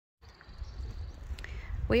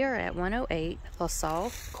We are at 108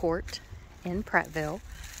 Lasalle Court in Prattville.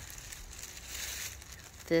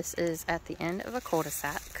 This is at the end of a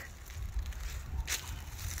cul-de-sac.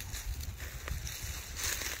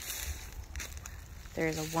 There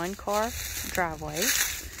is a one-car driveway,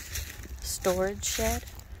 storage shed,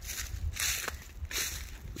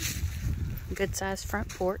 good-sized front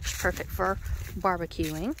porch, perfect for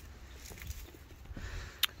barbecuing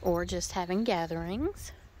or just having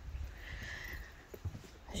gatherings.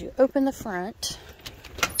 As you open the front,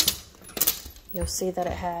 you'll see that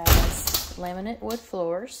it has laminate wood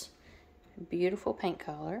floors, beautiful paint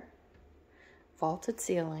color, vaulted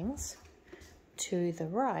ceilings. To the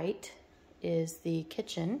right is the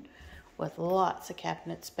kitchen with lots of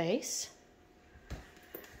cabinet space.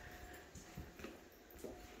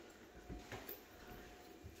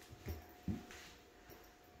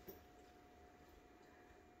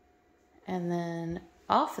 And then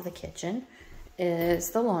off of the kitchen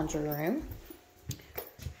is the laundry room.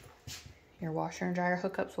 Your washer and dryer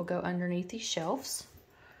hookups will go underneath these shelves.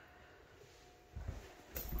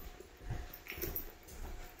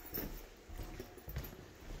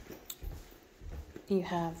 You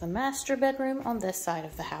have the master bedroom on this side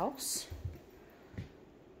of the house.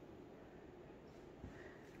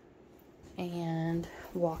 And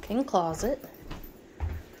walk-in closet.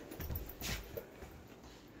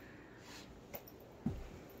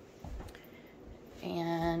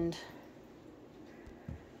 And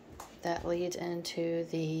that leads into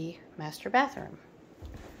the master bathroom.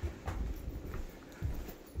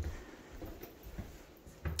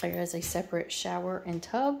 There is a separate shower and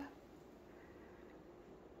tub.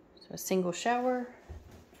 So a single shower,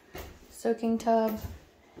 soaking tub,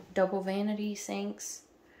 double vanity sinks.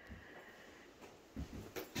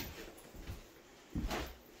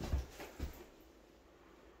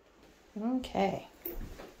 Okay.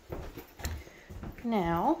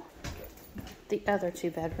 Now, the other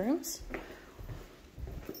two bedrooms.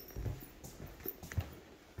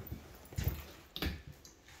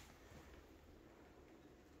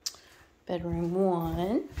 Bedroom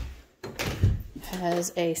 1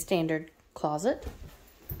 has a standard closet.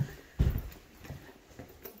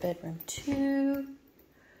 Bedroom 2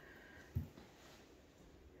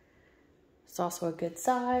 is also a good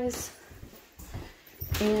size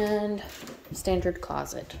and standard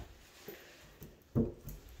closet.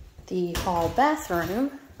 The hall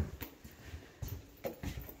bathroom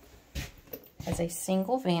has a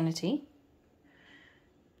single vanity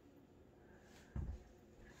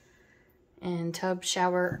and tub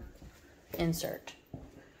shower insert.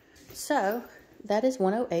 So that is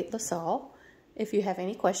 108 Lasalle. If you have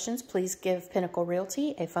any questions, please give Pinnacle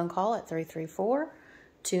Realty a phone call at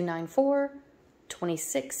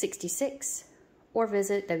 334-294-2666 or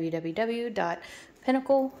visit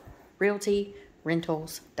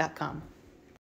www.pinnaclerealtyrentals.com.